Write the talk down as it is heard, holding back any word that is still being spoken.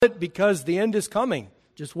it because the end is coming.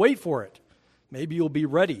 Just wait for it. Maybe you'll be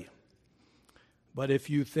ready. But if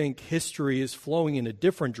you think history is flowing in a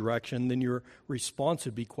different direction, then your response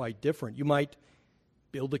would be quite different. You might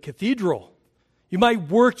build a cathedral. You might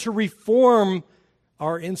work to reform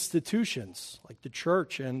our institutions, like the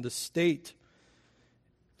church and the state.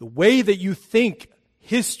 The way that you think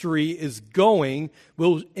history is going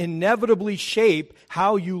will inevitably shape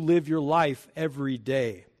how you live your life every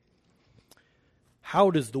day. How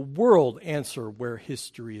does the world answer where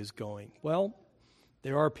history is going? Well,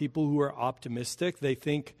 there are people who are optimistic. They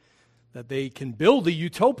think that they can build a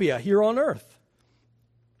utopia here on earth.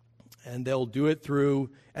 And they'll do it through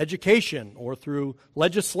education or through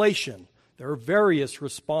legislation. There are various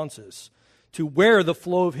responses to where the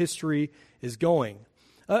flow of history is going.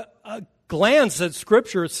 A glance at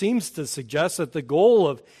Scripture seems to suggest that the goal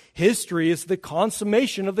of history is the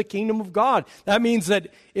consummation of the kingdom of God. That means that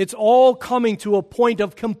it's all coming to a point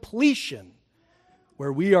of completion,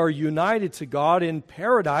 where we are united to God in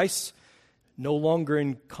paradise, no longer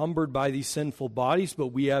encumbered by these sinful bodies, but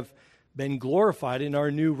we have been glorified in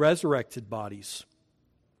our new resurrected bodies.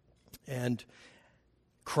 And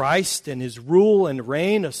Christ and his rule and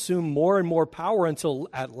reign assume more and more power until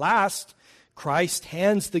at last Christ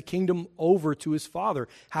hands the kingdom over to his Father,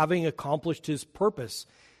 having accomplished his purpose.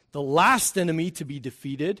 The last enemy to be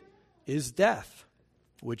defeated is death,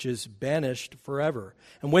 which is banished forever.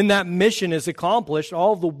 And when that mission is accomplished,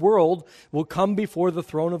 all of the world will come before the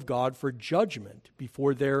throne of God for judgment,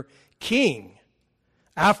 before their king.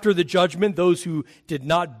 After the judgment, those who did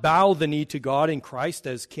not bow the knee to God in Christ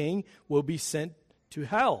as king will be sent to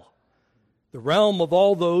hell, the realm of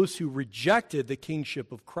all those who rejected the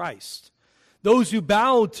kingship of Christ. Those who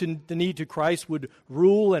bowed to the knee to Christ would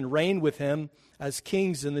rule and reign with him as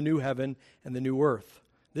kings in the new heaven and the new earth,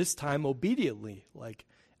 this time obediently, like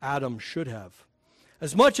Adam should have.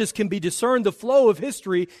 As much as can be discerned, the flow of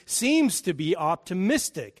history seems to be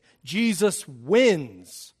optimistic. Jesus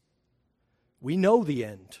wins. We know the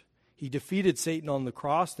end. He defeated Satan on the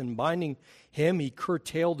cross, and binding him, he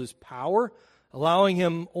curtailed his power, allowing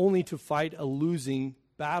him only to fight a losing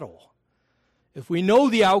battle. If we know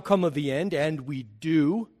the outcome of the end, and we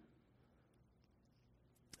do,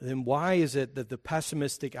 then why is it that the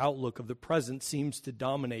pessimistic outlook of the present seems to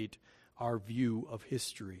dominate our view of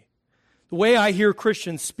history? The way I hear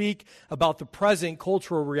Christians speak about the present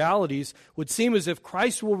cultural realities would seem as if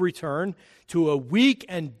Christ will return to a weak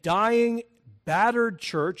and dying, battered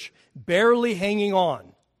church, barely hanging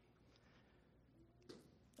on,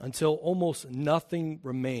 until almost nothing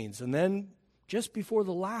remains. And then, just before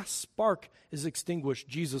the last spark is extinguished,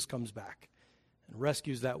 Jesus comes back and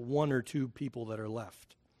rescues that one or two people that are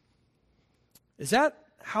left. Is that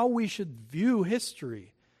how we should view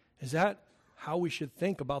history? Is that how we should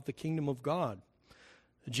think about the kingdom of God?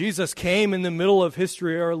 Jesus came in the middle of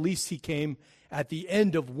history, or at least he came at the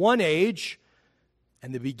end of one age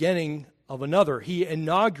and the beginning of another. He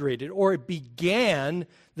inaugurated, or it began,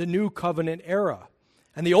 the new covenant era.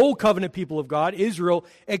 And the old covenant people of God, Israel,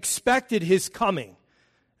 expected his coming.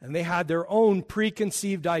 And they had their own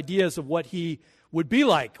preconceived ideas of what he would be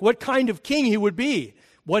like, what kind of king he would be,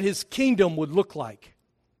 what his kingdom would look like.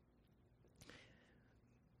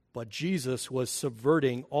 But Jesus was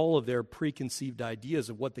subverting all of their preconceived ideas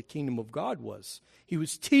of what the kingdom of God was. He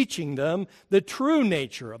was teaching them the true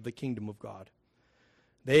nature of the kingdom of God.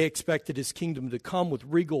 They expected his kingdom to come with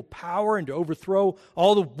regal power and to overthrow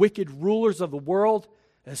all the wicked rulers of the world,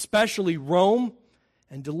 especially Rome,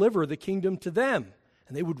 and deliver the kingdom to them.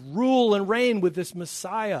 And they would rule and reign with this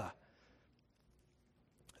Messiah.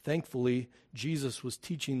 Thankfully, Jesus was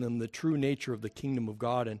teaching them the true nature of the kingdom of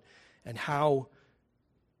God and how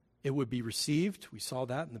it would be received. We saw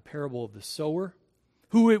that in the parable of the sower.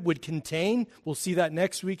 Who it would contain, we'll see that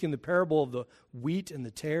next week in the parable of the wheat and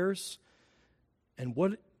the tares. And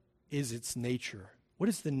what is its nature? What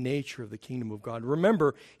is the nature of the kingdom of God?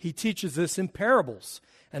 Remember, he teaches this in parables.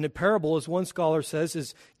 And a parable, as one scholar says,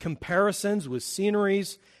 is comparisons with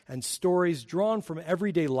sceneries and stories drawn from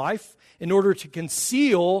everyday life in order to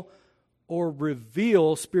conceal or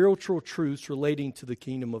reveal spiritual truths relating to the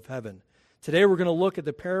kingdom of heaven. Today we're going to look at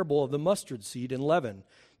the parable of the mustard seed and leaven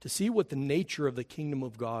to see what the nature of the kingdom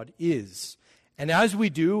of God is. And as we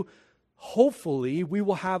do, hopefully we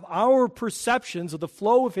will have our perceptions of the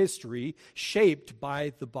flow of history shaped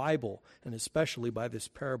by the Bible, and especially by this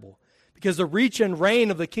parable. Because the reach and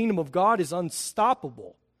reign of the kingdom of God is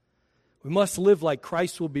unstoppable. We must live like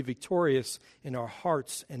Christ will be victorious in our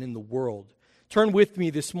hearts and in the world. Turn with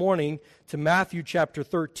me this morning to Matthew chapter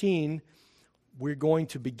 13. We're going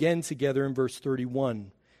to begin together in verse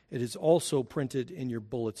 31. It is also printed in your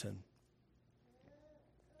bulletin.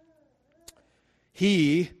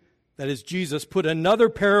 He, that is Jesus, put another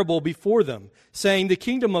parable before them, saying, the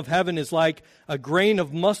kingdom of heaven is like a grain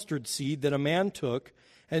of mustard seed that a man took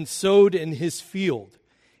and sowed in his field.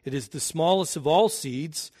 It is the smallest of all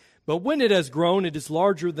seeds, but when it has grown, it is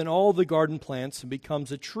larger than all the garden plants and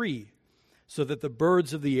becomes a tree, so that the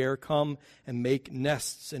birds of the air come and make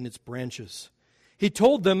nests in its branches. He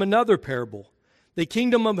told them another parable. The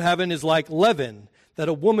kingdom of heaven is like leaven that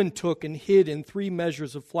a woman took and hid in 3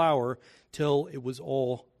 measures of flour till it was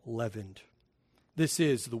all leavened. This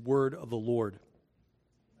is the word of the Lord.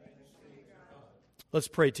 Let's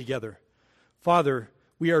pray together. Father,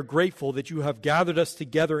 we are grateful that you have gathered us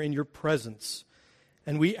together in your presence,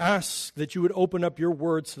 and we ask that you would open up your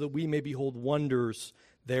word so that we may behold wonders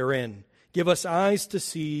therein. Give us eyes to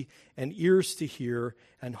see and ears to hear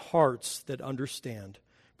and hearts that understand.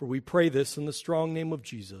 For we pray this in the strong name of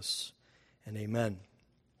Jesus, and amen.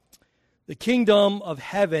 The kingdom of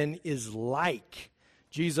heaven is like.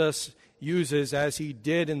 Jesus uses, as he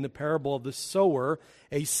did in the parable of the sower,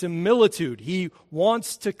 a similitude. He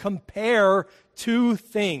wants to compare two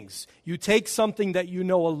things. You take something that you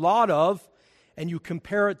know a lot of, and you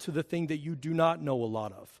compare it to the thing that you do not know a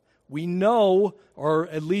lot of. We know, or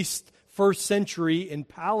at least first century in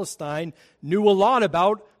Palestine, knew a lot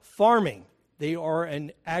about farming. They are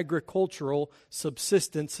an agricultural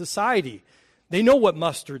subsistence society. They know what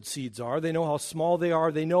mustard seeds are. They know how small they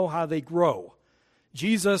are. They know how they grow.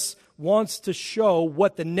 Jesus wants to show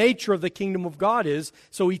what the nature of the kingdom of God is,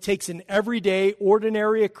 so he takes an everyday,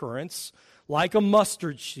 ordinary occurrence, like a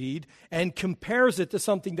mustard seed, and compares it to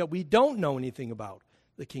something that we don't know anything about,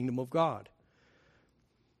 the kingdom of God.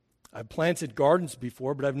 I've planted gardens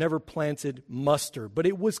before, but I've never planted mustard. But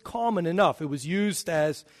it was common enough. It was used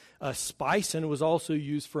as a spice, and it was also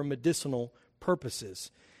used for medicinal purposes.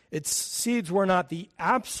 Its seeds were not the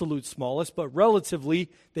absolute smallest, but relatively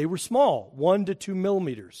they were small, 1 to 2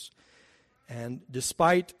 millimeters. And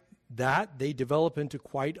despite that, they develop into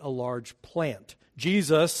quite a large plant.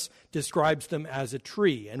 Jesus describes them as a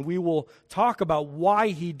tree, and we will talk about why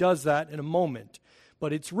he does that in a moment.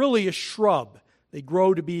 But it's really a shrub. They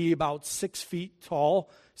grow to be about 6 feet tall,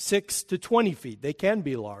 6 to 20 feet. They can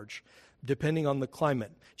be large, depending on the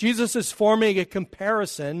climate. Jesus is forming a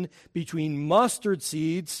comparison between mustard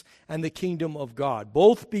seeds and the kingdom of God.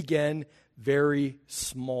 Both begin very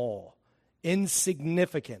small,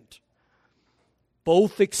 insignificant.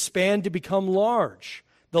 Both expand to become large,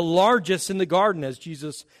 the largest in the garden, as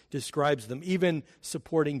Jesus describes them, even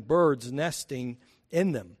supporting birds nesting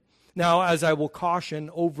in them. Now, as I will caution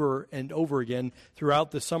over and over again throughout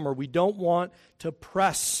the summer, we don't want to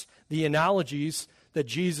press the analogies that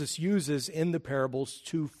Jesus uses in the parables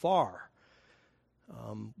too far.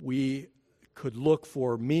 We could look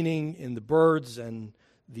for meaning in the birds and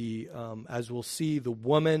as we'll see, the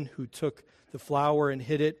woman who took the flour and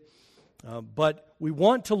hid it. But we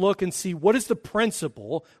want to look and see, what is the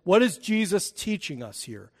principle? What is Jesus teaching us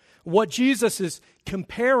here? What Jesus is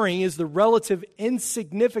comparing is the relative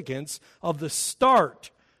insignificance of the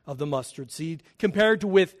start of the mustard seed compared to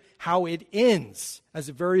with how it ends as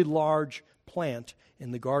a very large plant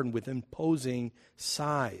in the garden with imposing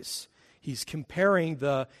size. He's comparing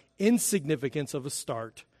the insignificance of a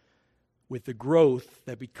start with the growth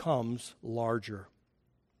that becomes larger.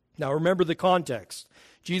 Now remember the context.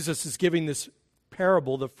 Jesus is giving this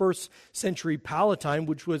parable, the first century Palatine,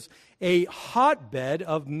 which was a hotbed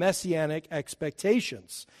of messianic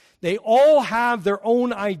expectations. They all have their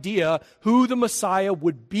own idea who the Messiah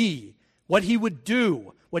would be, what he would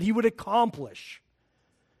do, what he would accomplish.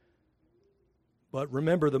 But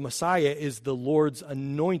remember, the Messiah is the Lord's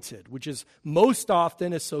anointed, which is most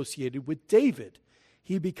often associated with David.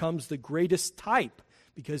 He becomes the greatest type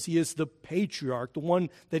because he is the patriarch, the one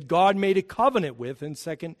that God made a covenant with in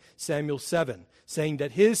 2 Samuel 7, saying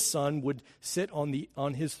that his son would sit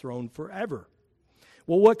on his throne forever.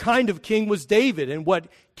 Well, what kind of king was David, and what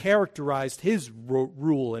characterized his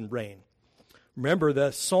rule and reign? Remember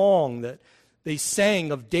the song that they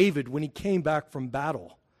sang of David when he came back from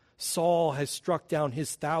battle. Saul has struck down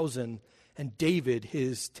his 1,000 and David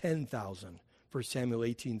his 10,000. 1 Samuel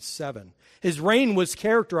 18:7. His reign was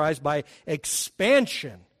characterized by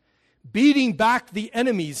expansion, beating back the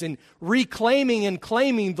enemies and reclaiming and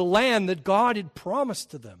claiming the land that God had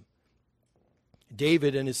promised to them.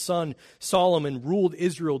 David and his son Solomon ruled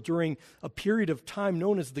Israel during a period of time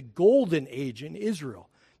known as the Golden Age in Israel.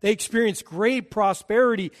 They experienced great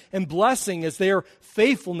prosperity and blessing as their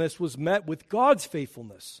faithfulness was met with God's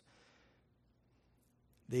faithfulness.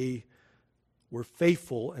 They were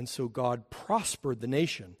faithful, and so God prospered the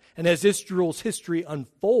nation. And as Israel's history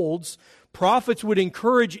unfolds, prophets would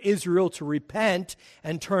encourage Israel to repent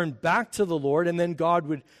and turn back to the Lord, and then God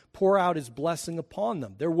would pour out his blessing upon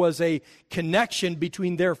them. There was a connection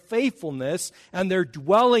between their faithfulness and their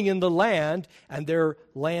dwelling in the land and their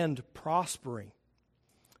land prospering.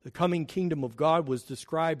 The coming kingdom of God was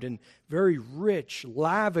described in very rich,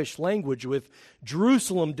 lavish language, with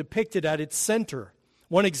Jerusalem depicted at its center.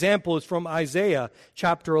 One example is from Isaiah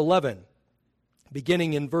chapter 11.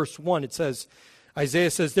 Beginning in verse 1,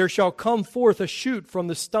 Isaiah says, "There shall come forth a shoot from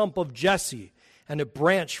the stump of Jesse, and a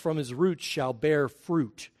branch from his roots shall bear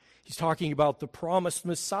fruit." He's talking about the promised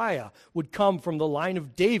Messiah would come from the line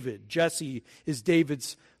of David. Jesse is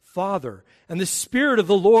David's father. "And the Spirit of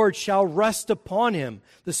the Lord shall rest upon him,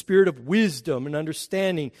 the Spirit of wisdom and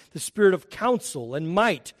understanding, the Spirit of counsel and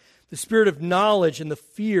might, the Spirit of knowledge and the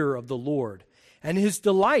fear of the Lord. And his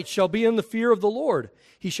delight shall be in the fear of the Lord.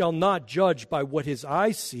 He shall not judge by what his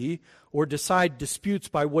eyes see, or decide disputes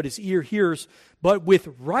by what his ear hears, but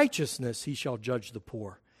with righteousness he shall judge the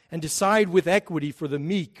poor, and decide with equity for the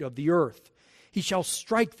meek of the earth. He shall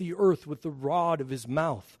strike the earth with the rod of his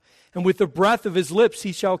mouth, and with the breath of his lips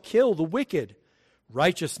he shall kill the wicked.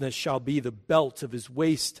 Righteousness shall be the belt of his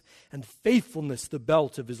waist, and faithfulness the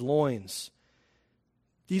belt of his loins."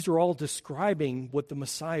 These are all describing what the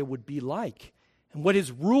Messiah would be like and what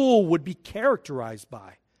his rule would be characterized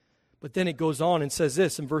by. But then it goes on and says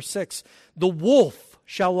this in verse 6, "The wolf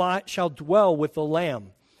shall dwell with the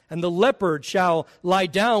lamb, and the leopard shall lie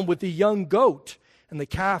down with the young goat, and the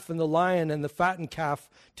calf and the lion and the fattened calf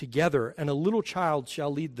together, and a little child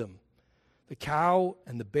shall lead them. The cow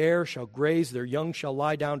and the bear shall graze, their young shall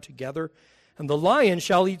lie down together, and the lion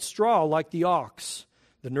shall eat straw like the ox.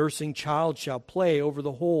 The nursing child shall play over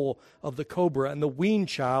the hole of the cobra, and the weaned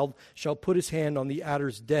child shall put his hand on the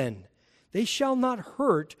adder's den. They shall not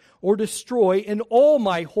hurt or destroy in all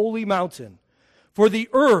my holy mountain. For the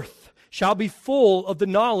earth shall be full of the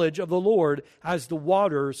knowledge of the Lord as the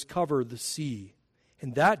waters cover the sea.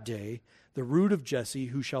 In that day, the root of Jesse,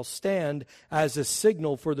 who shall stand as a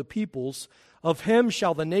signal for the peoples, of him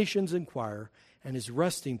shall the nations inquire, and his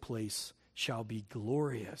resting place shall be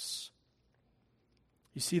glorious."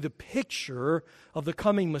 You see, the picture of the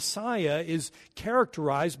coming Messiah is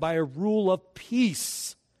characterized by a rule of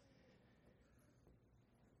peace.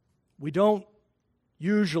 We don't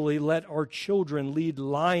usually let our children lead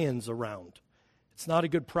lions around. It's not a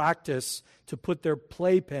good practice to put their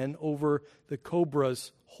playpen over the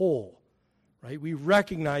cobra's hole, right? We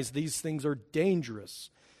recognize these things are dangerous.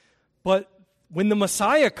 But when the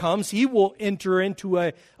Messiah comes, he will enter into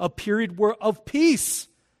a period of peace.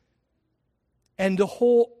 And the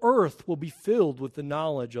whole earth will be filled with the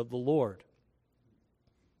knowledge of the Lord.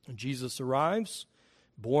 And Jesus arrives,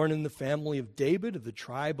 born in the family of David, of the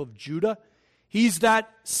tribe of Judah. He's that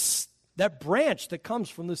branch that comes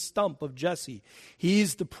from the stump of Jesse.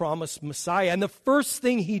 He's the promised Messiah. And the first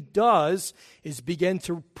thing he does is begin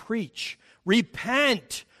to preach.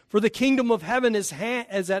 Repent, for the kingdom of heaven is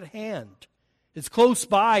at hand. It's close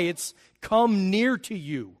by. It's come near to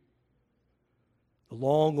you. The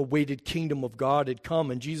long-awaited kingdom of God had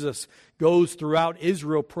come, and Jesus goes throughout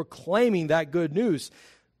Israel proclaiming that good news.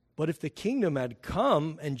 But if the kingdom had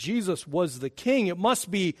come and Jesus was the king, it must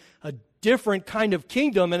be a different kind of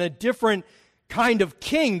kingdom and a different kind of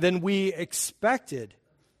king than we expected.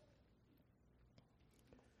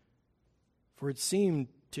 For it seemed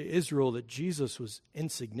to Israel that Jesus was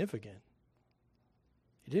insignificant.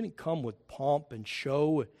 He didn't come with pomp and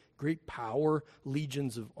show, great power,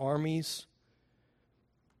 legions of armies.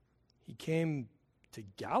 He came to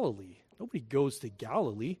Galilee. Nobody goes to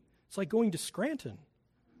Galilee. It's like going to Scranton.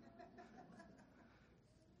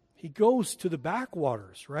 He goes to the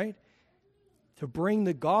backwaters, right? To bring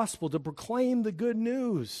the gospel, to proclaim the good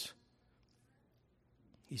news.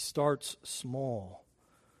 He starts small.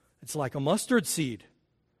 It's like a mustard seed.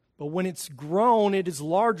 But when it's grown, it is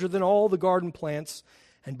larger than all the garden plants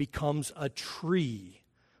and becomes a tree.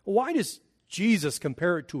 Why does Jesus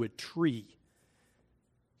compare it to a tree?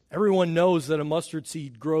 Everyone knows that a mustard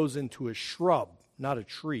seed grows into a shrub, not a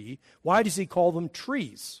tree. Why does he call them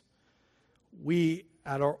trees? We,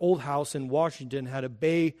 at our old house in Washington, had a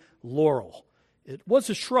bay laurel. It was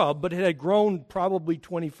a shrub, but it had grown probably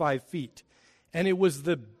 25 feet. And it was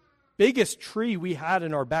the biggest tree we had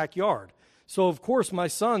in our backyard. So, of course, my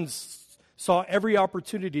sons saw every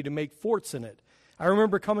opportunity to make forts in it. I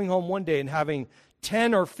remember coming home one day and having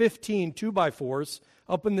 10 or 15 2x4s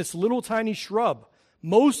up in this little tiny shrub.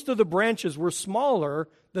 Most of the branches were smaller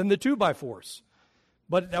than the 2x4s.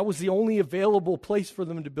 But that was the only available place for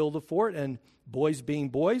them to build a fort. And boys being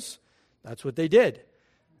boys, That's what they did.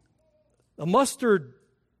 A mustard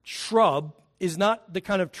shrub is not the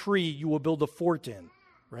kind of tree you will build a fort in,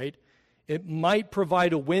 right? It might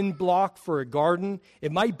provide a wind block for a garden.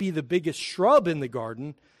 It might be the biggest shrub in the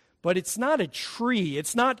garden, but it's not a tree.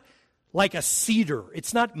 It's not like a cedar.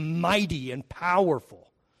 It's not mighty and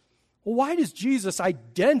powerful. Well, why does Jesus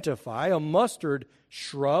identify a mustard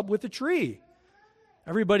shrub with a tree?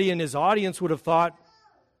 Everybody in his audience would have thought,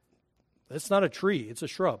 that's not a tree, it's a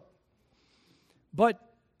shrub. But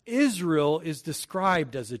Israel is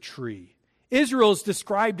described as a tree. Israel is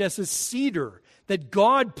described as a cedar that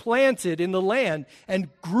God planted in the land and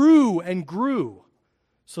grew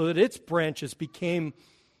so that its branches became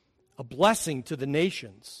a blessing to the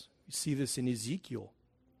nations. You see this in Ezekiel.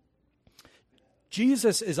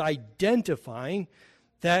 Jesus is identifying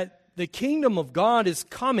that the kingdom of God is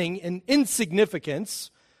coming in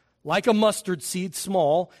insignificance, like a mustard seed,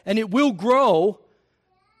 small, and it will grow,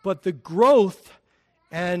 but the growth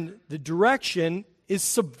and the direction is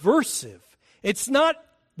subversive. It's not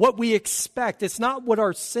what we expect. It's not what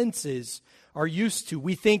our senses are used to.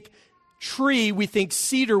 We think tree, we think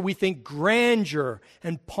cedar, we think grandeur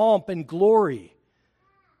and pomp and glory.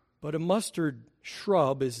 But a mustard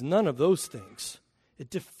shrub is none of those things. It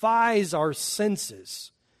defies our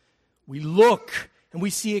senses. We look and we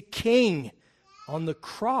see a king on the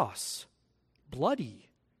cross, bloody,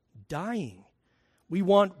 dying. We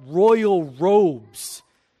want royal robes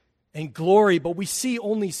and glory, but we see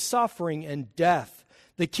only suffering and death.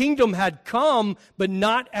 The kingdom had come, but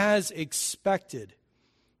not as expected.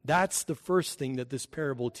 That's the first thing that this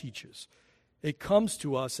parable teaches. It comes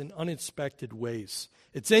to us in unexpected ways.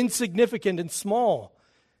 It's insignificant and small.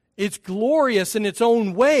 It's glorious in its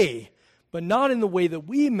own way, but not in the way that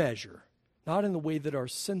we measure, not in the way that our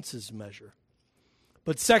senses measure.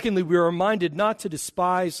 But secondly, we are reminded not to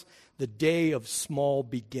despise the day of small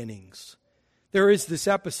beginnings. There is this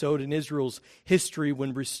episode in Israel's history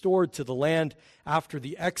when restored to the land after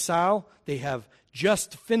the exile. They have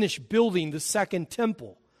just finished building the second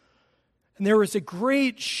temple. And there is a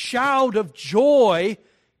great shout of joy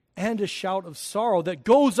and a shout of sorrow that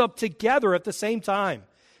goes up together at the same time.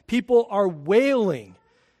 People are wailing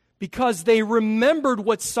because they remembered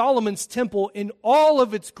what Solomon's temple in all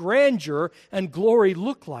of its grandeur and glory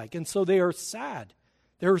looked like. And so they are sad.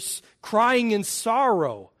 They're crying in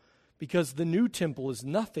sorrow because the new temple is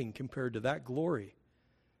nothing compared to that glory.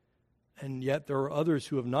 And yet there are others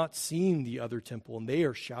who have not seen the other temple, and they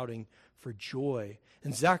are shouting for joy.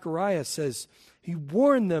 And Zechariah says, he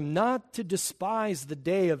warned them not to despise the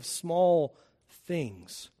day of small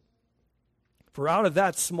things. For out of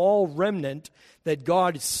that small remnant that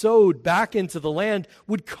God sowed back into the land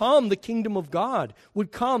would come the kingdom of God,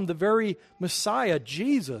 would come the very Messiah,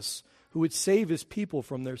 Jesus, who would save his people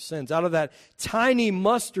from their sins. Out of that tiny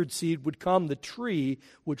mustard seed would come the tree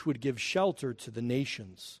which would give shelter to the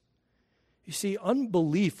nations. You see,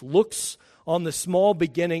 unbelief looks on the small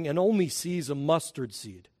beginning and only sees a mustard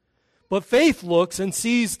seed. But faith looks and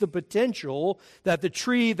sees the potential that the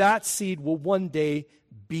tree, that seed, will one day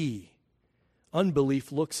be.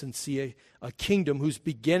 Unbelief looks and sees a kingdom whose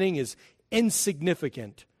beginning is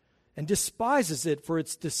insignificant and despises it for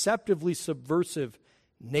its deceptively subversive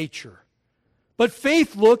nature. But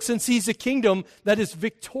faith looks and sees a kingdom that is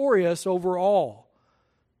victorious over all.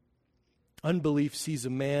 Unbelief sees a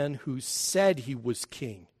man who said he was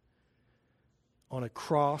king on a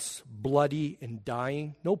cross, bloody and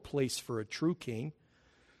dying. No place for a true king.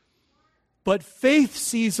 But faith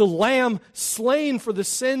sees a lamb slain for the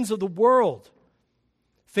sins of the world.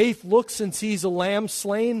 Faith looks and sees a lamb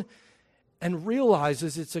slain and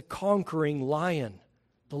realizes it's a conquering lion,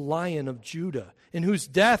 the Lion of Judah, in whose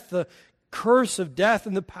death the curse of death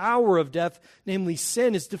and the power of death, namely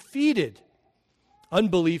sin, is defeated.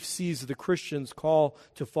 Unbelief sees the Christian's call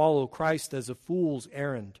to follow Christ as a fool's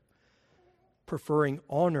errand, preferring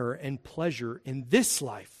honor and pleasure in this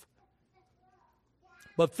life.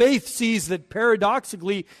 But faith sees that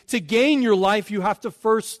paradoxically, to gain your life, you have to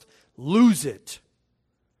first lose it.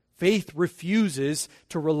 Faith refuses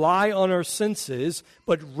to rely on our senses,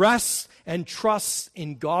 but rests and trusts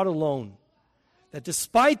in God alone. That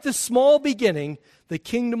despite the small beginning, the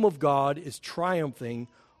kingdom of God is triumphing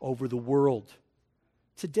over the world.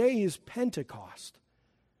 Today is Pentecost.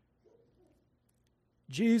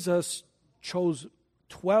 Jesus chose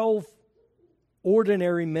 12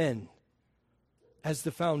 ordinary men as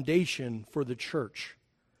the foundation for the church.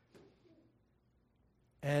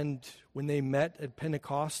 And when they met at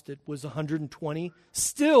Pentecost, it was 120.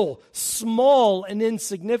 Still small and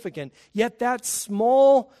insignificant. Yet that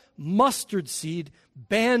small mustard seed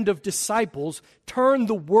band of disciples turned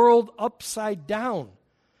the world upside down.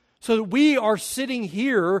 So that we are sitting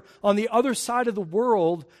here on the other side of the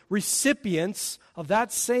world, recipients of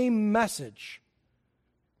that same message.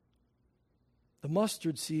 The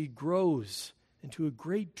mustard seed grows into a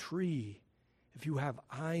great tree if you have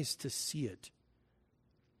eyes to see it.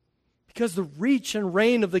 Because the reach and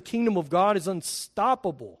reign of the kingdom of God is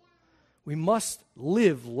unstoppable. We must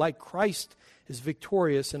live like Christ is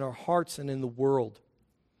victorious in our hearts and in the world.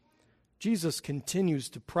 Jesus continues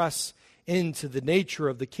to press into the nature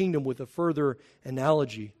of the kingdom with a further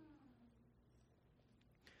analogy.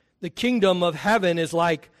 The kingdom of heaven is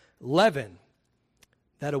like leaven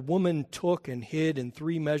that a woman took and hid in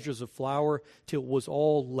 3 measures of flour till it was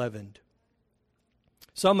all leavened.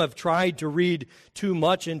 Some have tried to read too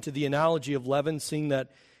much into the analogy of leaven, seeing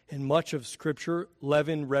that in much of Scripture,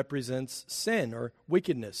 leaven represents sin or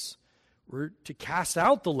wickedness. We're to cast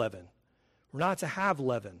out the leaven. We're not to have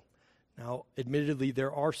leaven. Now, admittedly,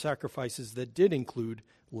 there are sacrifices that did include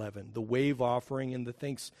leaven. The wave offering and the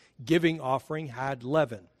thanksgiving offering had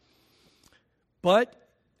leaven. But,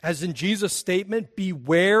 as in Jesus' statement,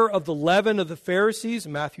 beware of the leaven of the Pharisees,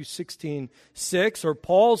 Matthew 16:6, or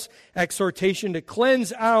Paul's exhortation to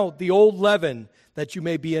cleanse out the old leaven, that you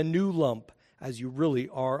may be a new lump, as you really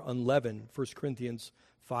are unleavened, 1 Corinthians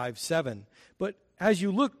 5:7. But as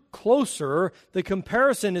you look closer, the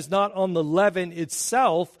comparison is not on the leaven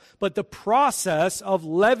itself, but the process of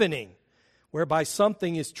leavening, whereby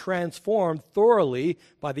something is transformed thoroughly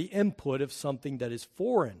by the input of something that is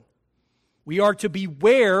foreign. We are to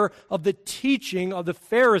beware of the teaching of the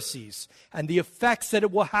Pharisees and the effects that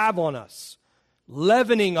it will have on us,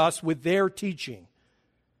 leavening us with their teaching.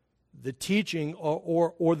 The teaching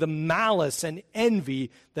or the malice and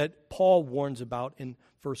envy that Paul warns about in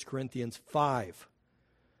 1 Corinthians 5.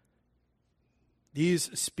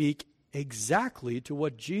 These speak exactly to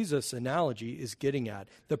what Jesus' analogy is getting at,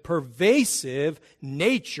 the pervasive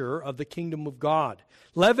nature of the kingdom of God.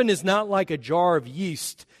 Leaven is not like a jar of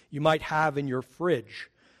yeast you might have in your fridge.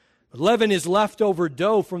 Leaven is leftover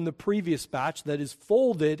dough from the previous batch that is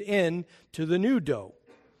folded in to the new dough.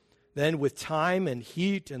 Then with time and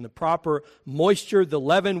heat and the proper moisture, the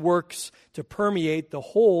leaven works to permeate the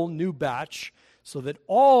whole new batch so that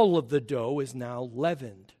all of the dough is now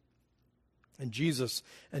leavened. And Jesus'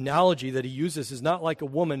 analogy that he uses is not like a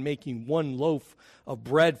woman making 1 loaf of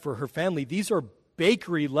bread for her family. These are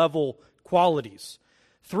bakery-level qualities.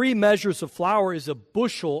 3 measures of flour is a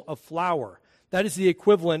bushel of flour. That is the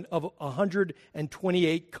equivalent of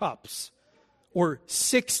 128 cups, or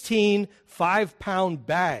 16 5-pound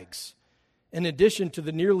bags. In addition to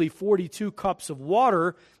the nearly 42 cups of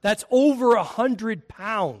water, that's over 100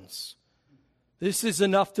 pounds. This is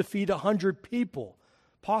enough to feed 100 people,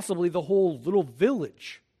 possibly the whole little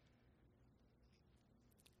village.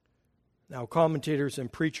 Now, commentators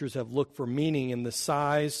and preachers have looked for meaning in the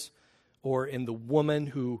size or in the woman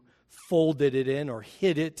who folded it in or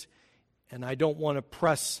hid it, and I don't want to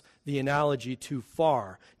press the analogy too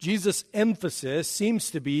far. Jesus' emphasis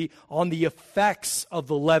seems to be on the effects of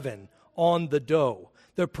the leaven on the dough,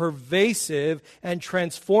 the pervasive and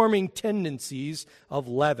transforming tendencies of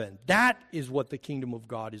leaven. That is what the kingdom of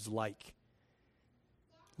God is like.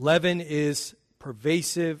 Leaven is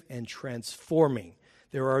pervasive and transforming.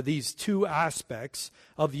 There are these 2 aspects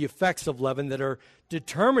of the effects of leaven that are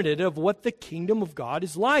determinative of what the kingdom of God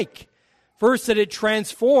is like. First, that it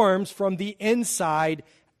transforms from the inside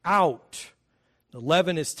out. The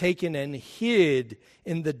leaven is taken and hid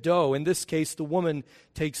in the dough. In this case, the woman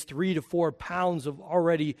takes 3 to 4 pounds of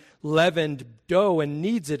already leavened dough and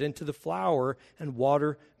kneads it into the flour and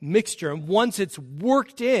water mixture. And once it's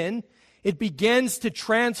worked in, it begins to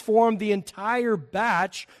transform the entire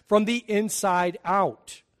batch from the inside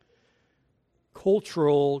out.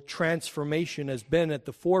 Cultural transformation has been at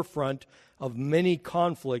the forefront of many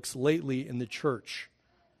conflicts lately in the church.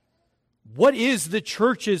 What is the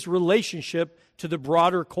church's relationship to the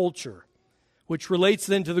broader culture? Which relates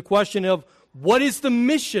then to the question of what is the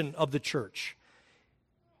mission of the church?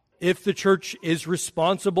 If the church is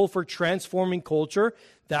responsible for transforming culture,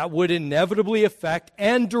 that would inevitably affect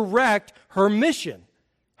and direct her mission,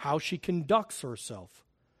 how she conducts herself.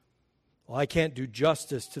 Well, I can't do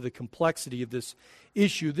justice to the complexity of this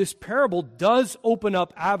issue. This parable does open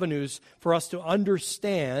up avenues for us to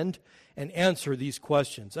understand and answer these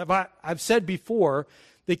questions. I've said before,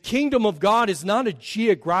 the kingdom of God is not a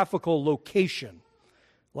geographical location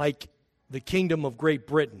like the kingdom of Great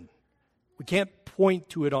Britain. We can't point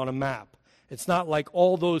to it on a map. It's not like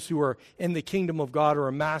all those who are in the kingdom of God are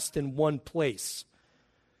amassed in one place.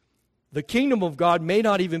 The kingdom of God may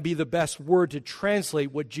not even be the best word to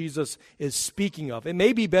translate what Jesus is speaking of. It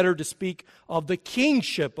may be better to speak of the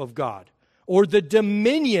kingship of God, or the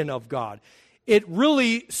dominion of God. It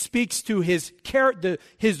really speaks to his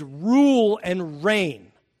rule and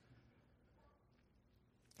reign.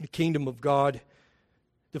 The kingdom of God,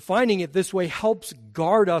 defining it this way, helps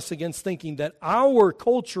guard us against thinking that our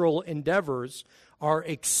cultural endeavors are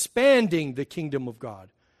expanding the kingdom of God,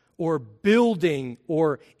 or building,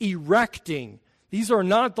 or erecting. These are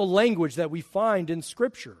not the language that we find in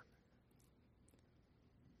Scripture.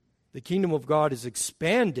 The kingdom of God is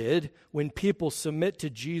expanded when people submit to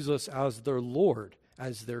Jesus as their Lord,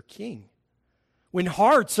 as their King. When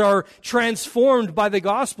hearts are transformed by the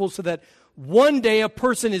gospel so that one day a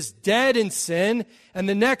person is dead in sin, and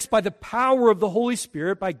the next, by the power of the Holy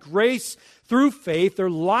Spirit, by grace through faith, their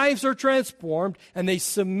lives are transformed and they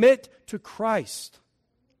submit to Christ.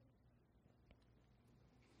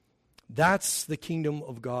 That's the kingdom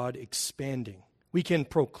of God expanding. We can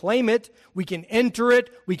proclaim it, we can enter it,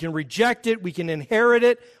 we can reject it, we can inherit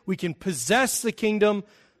it, we can possess the kingdom,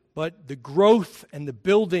 but the growth and the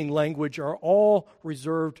building language are all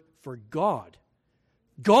reserved for God.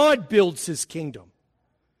 God builds his kingdom.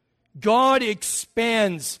 God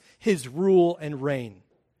expands his rule and reign.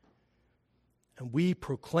 And we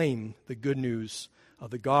proclaim the good news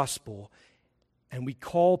of the gospel, and we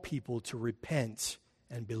call people to repent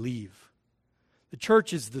and believe. The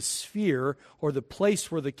church is the sphere or the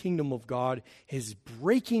place where the kingdom of God is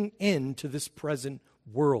breaking into this present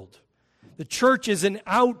world. The church is an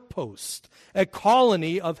outpost, a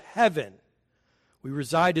colony of heaven. We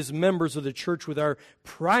reside as members of the church with our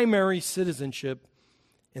primary citizenship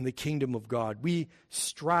in the kingdom of God. We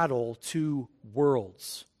straddle two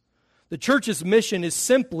worlds. The church's mission is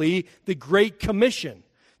simply the Great Commission,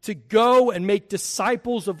 to go and make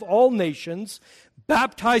disciples of all nations,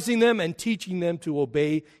 baptizing them and teaching them to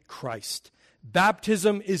obey Christ.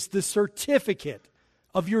 Baptism is the certificate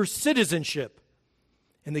of your citizenship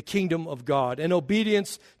in the kingdom of God. And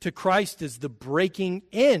obedience to Christ is the breaking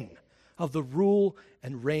in of the rule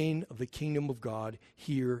and reign of the kingdom of God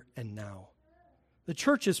here and now. The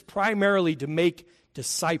church is primarily to make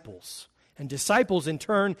disciples. And disciples, in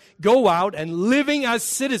turn, go out and, living as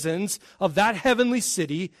citizens of that heavenly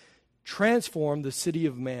city, transform the city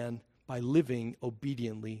of man by living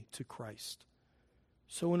obediently to Christ.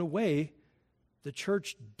 So in a way, the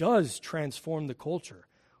church does transform the culture.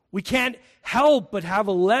 We can't help but have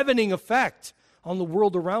a leavening effect on the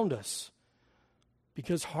world around us,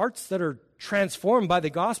 because hearts that are transformed by the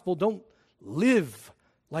gospel don't live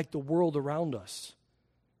like the world around us.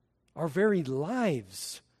 Our very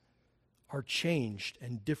lives are changed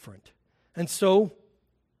and different. And so,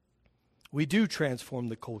 we do transform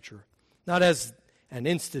the culture, not as an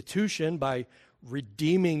institution by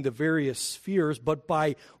redeeming the various spheres, but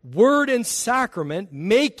by word and sacrament,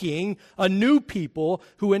 making a new people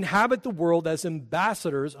who inhabit the world as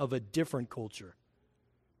ambassadors of a different culture.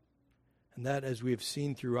 And that, as we have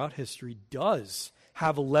seen throughout history, does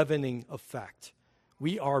have a leavening effect.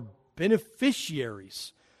 We are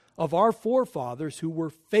beneficiaries of our forefathers who were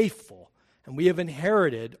faithful, and we have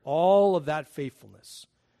inherited all of that faithfulness.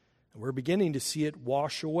 And we're beginning to see it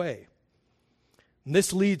wash away. And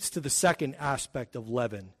this leads to the second aspect of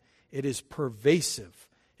leaven. It is pervasive.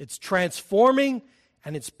 It's transforming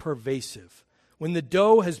and it's pervasive. When the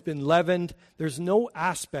dough has been leavened, there's no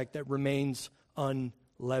aspect that remains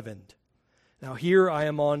unleavened. Now here I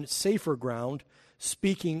am on safer ground,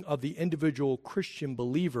 speaking of the individual Christian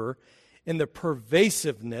believer in the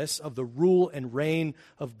pervasiveness of the rule and reign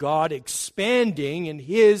of God expanding in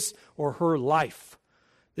his or her life.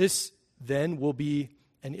 This then will be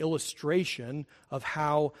an illustration of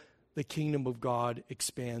how the kingdom of God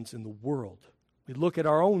expands in the world. We look at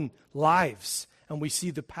our own lives and we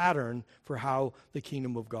see the pattern for how the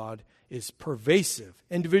kingdom of God is pervasive.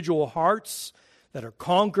 Individual hearts that are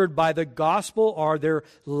conquered by the gospel are their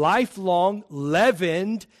lifelong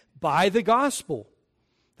leavened by the gospel.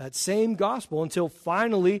 That same gospel, until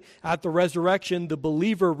finally at the resurrection the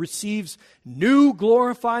believer receives new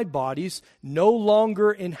glorified bodies no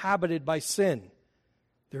longer inhabited by sin.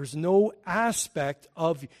 There's no aspect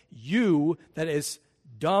of you that is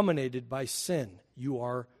dominated by sin. You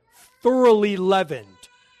are thoroughly leavened.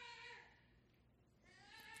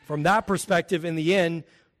 From that perspective, in the end,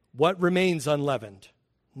 what remains unleavened?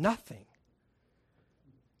 Nothing.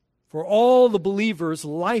 For all the believers,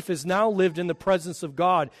 life is now lived in the presence of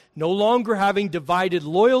God, no longer having divided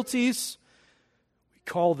loyalties. We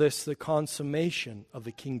call this the consummation of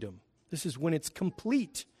the kingdom. This is when it's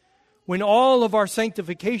complete. When all of our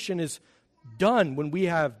sanctification is done, when we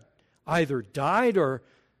have either died or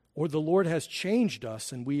the Lord has changed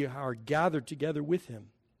us and we are gathered together with Him.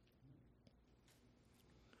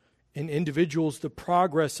 In individuals, the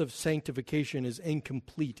progress of sanctification is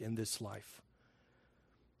incomplete in this life.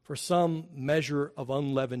 For some, measure of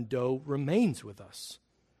unleavened dough remains with us.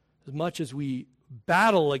 As much as we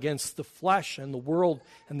battle against the flesh and the world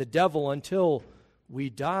and the devil until we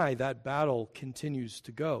die, that battle continues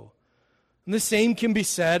to go. And the same can be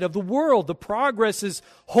said of the world. The progress is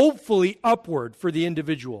hopefully upward for the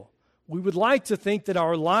individual. We would like to think that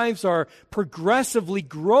our lives are progressively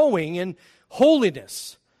growing in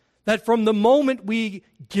holiness. That from the moment we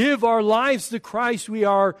give our lives to Christ, we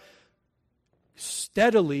are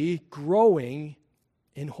steadily growing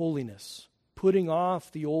in holiness, putting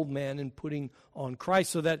off the old man and putting on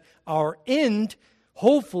Christ, so that our end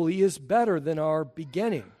hopefully is better than our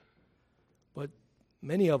beginning. But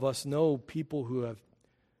many of us know people who have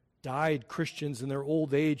died Christians in their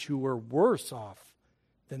old age who were worse off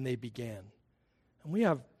than they began. And we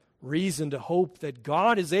have reason to hope that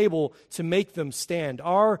God is able to make them stand.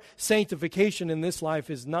 Our sanctification in this life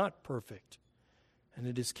is not perfect, and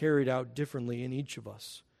it is carried out differently in each of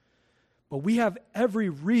us. But we have every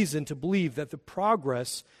reason to believe that the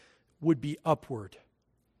progress would be upward.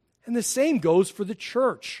 And the same goes for the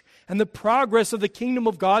church and the progress of the kingdom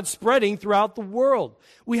of God spreading throughout the world.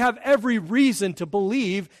 We have every reason to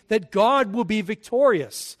believe that God will be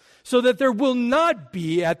victorious, so that there will not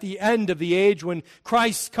be, at the end of the age when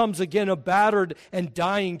Christ comes again, a battered and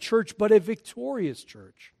dying church, but a victorious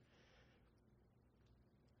church.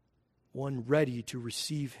 One ready to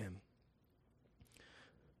receive Him.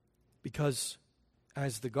 Because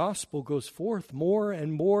as the gospel goes forth, more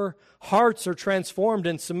and more hearts are transformed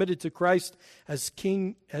and submitted to Christ as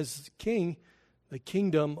King, the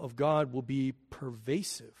kingdom of God will be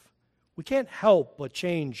pervasive. We can't help but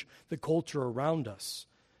change the culture around us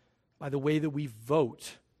by the way that we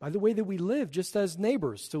vote, by the way that we live just as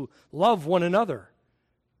neighbors, to love one another.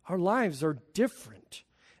 Our lives are different.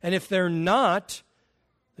 And if they're not,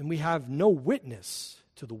 then we have no witness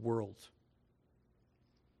to the world.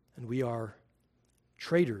 And we are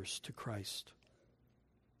traitors to Christ.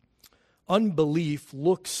 Unbelief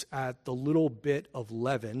looks at the little bit of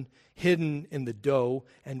leaven hidden in the dough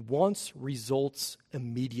and wants results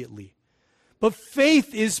immediately. But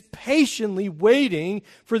faith is patiently waiting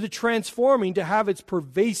for the transforming to have its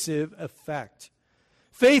pervasive effect.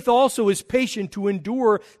 Faith also is patient to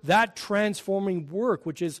endure that transforming work,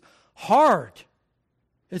 which is hard.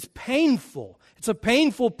 It's painful. It's a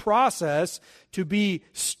painful process to be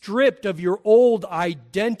stripped of your old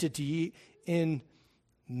identity in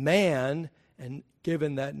man and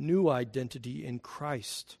given that new identity in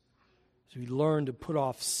Christ. As we learn to put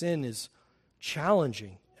off sin is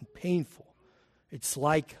challenging and painful. It's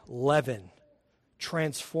like leaven,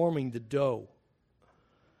 transforming the dough.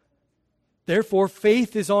 Therefore,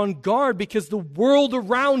 faith is on guard because the world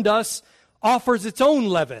around us offers its own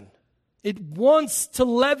leaven. It wants to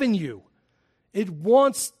leaven you. It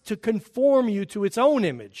wants to conform you to its own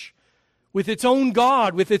image, with its own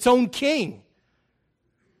God, with its own king.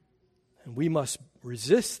 And we must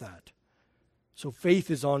resist that. So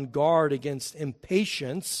faith is on guard against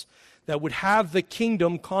impatience that would have the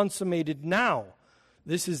kingdom consummated now.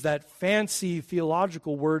 This is that fancy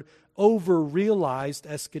theological word, over-realized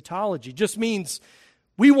eschatology. Just means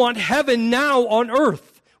we want heaven now on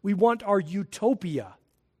earth. We want our utopia.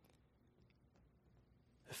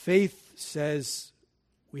 Faith says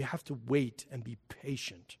we have to wait and be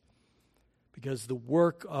patient because the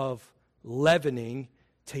work of leavening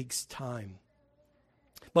takes time.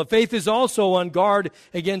 But faith is also on guard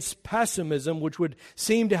against pessimism, which would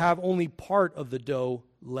seem to have only part of the dough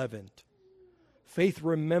leavened. Faith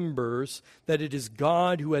remembers that it is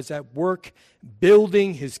God who is at work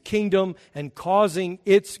building His kingdom and causing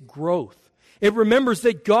its growth. It remembers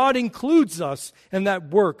that God includes us in that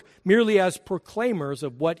work merely as proclaimers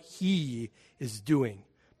of what He is doing,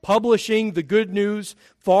 publishing the good news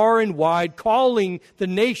far and wide, calling the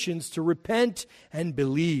nations to repent and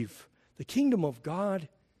believe. The kingdom of God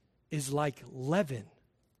is like leaven.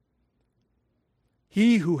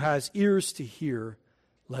 He who has ears to hear,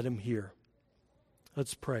 let him hear.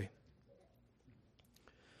 Let's pray.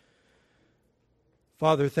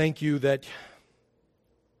 Father, thank you that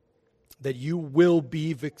you will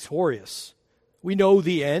be victorious. We know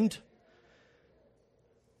the end.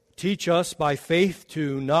 Teach us by faith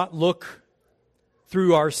to not look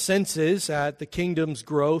through our senses at the kingdom's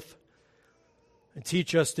growth, and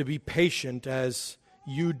teach us to be patient as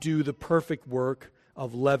you do the perfect work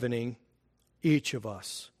of leavening each of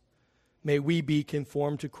us. May we be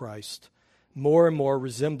conformed to Christ, more and more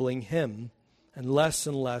resembling Him, and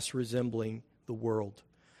less resembling the world.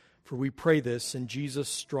 For we pray this in Jesus'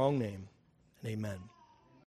 strong name, and amen.